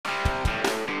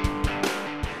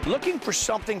Looking for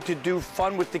something to do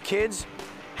fun with the kids?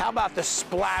 How about the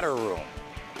splatter room?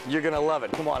 You're gonna love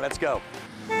it. Come on, let's go.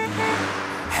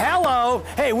 Hello.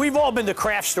 Hey, we've all been to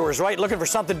craft stores, right? Looking for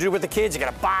something to do with the kids. You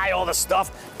gotta buy all the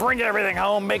stuff, bring everything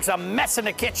home, makes a mess in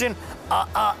the kitchen.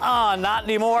 Not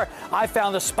anymore. I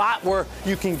found a spot where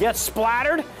you can get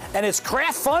splattered, and it's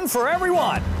craft fun for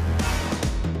everyone.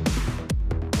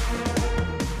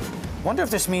 Wonder if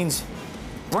this means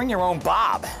bring your own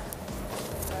bob.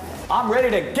 I'm ready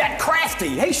to get crafty.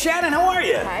 Hey, Shannon, how are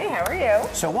you? Hi, how are you?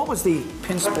 So what was the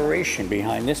pinspiration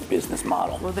behind this business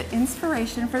model? Well, the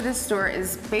inspiration for this store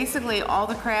is basically all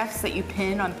the crafts that you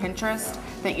pin on Pinterest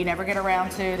that you never get around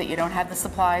to, that you don't have the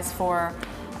supplies for,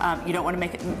 you don't want to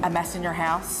make a mess in your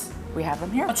house. We have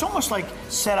them here. It's almost like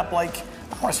set up like,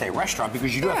 I want to say a restaurant,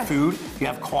 because you do have food, you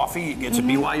have coffee, it's a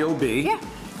BYOB. Yeah.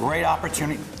 Great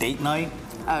opportunity, date night.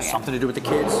 Oh, yeah. Something to do with the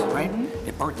kids, right?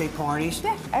 Your birthday parties.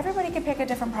 Yeah, everybody can pick a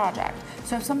different project.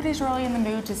 So if somebody's really in the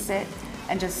mood to sit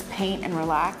and just paint and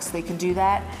relax, they can do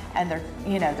that. And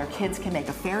their kids can make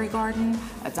a fairy garden,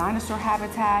 a dinosaur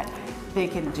habitat. They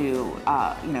can do,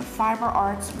 fiber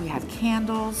arts. We have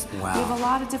candles. Wow. We have a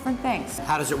lot of different things.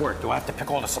 How does it work? Do I have to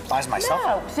pick all the supplies myself?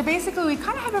 No. So basically, we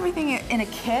kind of have everything in a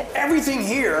kit. Everything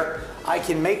here I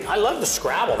can make. I love the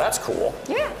Scrabble. That's cool.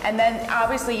 Yeah, and then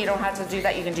obviously you don't have to do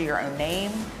that. You can do your own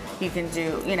name. You can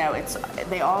do,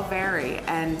 they all vary,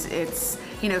 and it's,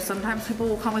 sometimes people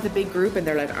will come with a big group and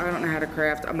they're like, I don't know how to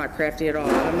craft. I'm not crafty at all.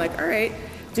 And I'm like, all right,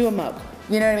 do a mug.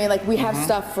 You know what I mean? Like, we have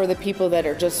stuff for the people that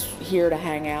are just here to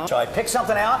hang out. So I pick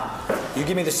something out, you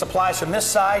give me the supplies from this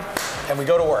side, and we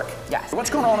go to work. Yes. What's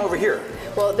going on over here?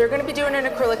 Well, they're going to be doing an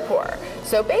acrylic pour.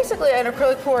 So basically, an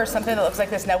acrylic pour is something that looks like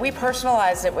this. Now, we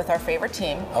personalized it with our favorite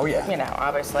team. Oh, yeah.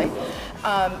 Obviously.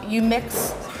 You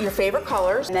mix your favorite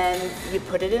colors, and then you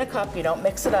put it in a cup. You don't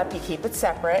mix it up. You keep it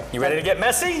separate. You ready to get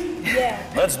messy? Yeah.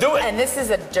 Let's do it. And this is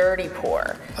a dirty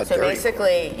pour.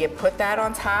 Basically, you put that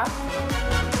on top,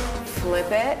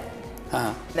 flip it,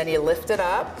 then you lift it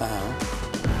up.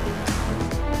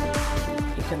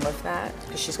 You can lift that,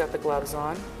 because she's got the gloves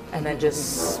on, and then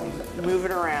just move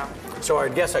it around. So I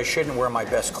guess I shouldn't wear my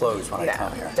best clothes when I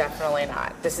come here. Definitely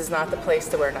not. This is not the place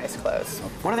to wear nice clothes.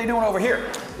 What are they doing over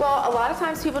here? Well, a lot of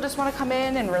times people just want to come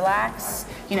in and relax.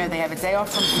 They have a day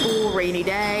off from school, rainy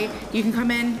day. You can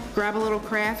come in, grab a little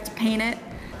craft, paint it.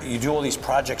 You do all these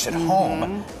projects at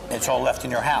home, it's all left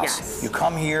in your house. Yes. You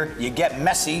come here, you get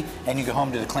messy, and you go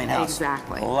home to the clean house.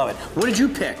 Exactly. I love it. What did you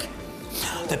pick?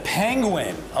 The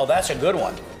penguin. Oh, that's a good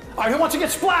one. All right, who wants to get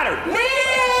splattered? Me!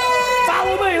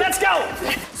 Follow me, let's go.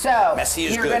 So, Messy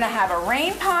is you're good. going to have a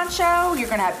rain poncho, you're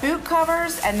going to have boot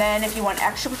covers, and then if you want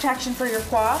extra protection for your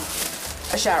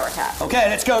quaff, a shower cap. Okay,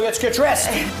 let's go, let's get dressed.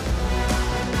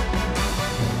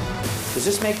 Does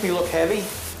this make me look heavy?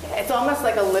 It's almost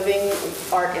like a living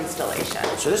art installation.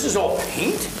 So this is all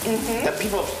paint? That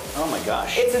people, oh my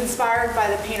gosh. It's inspired by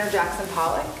the painter Jackson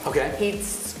Pollock. Okay. He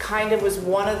kind of was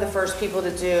one of the first people to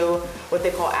do what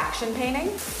they call action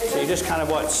painting. So you just kind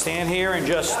of stand here and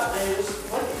just.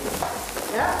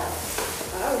 Yeah.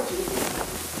 Oh,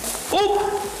 geez. Oop!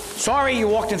 Sorry, you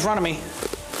walked in front of me.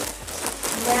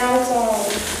 Now it's on.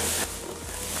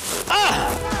 Ah!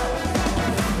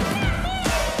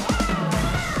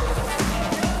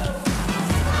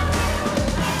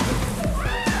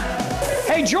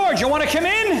 Hey, George, you want to come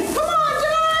in? Come on,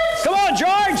 George! Come on,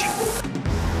 George!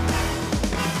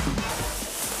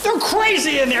 They're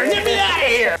crazy in there. Get me out of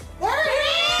here! There it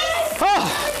is!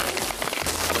 Oh.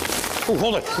 Ooh,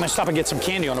 hold it. I'm going to stop and get some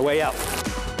candy on the way out.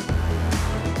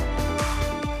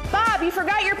 Bob, you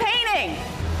forgot your painting.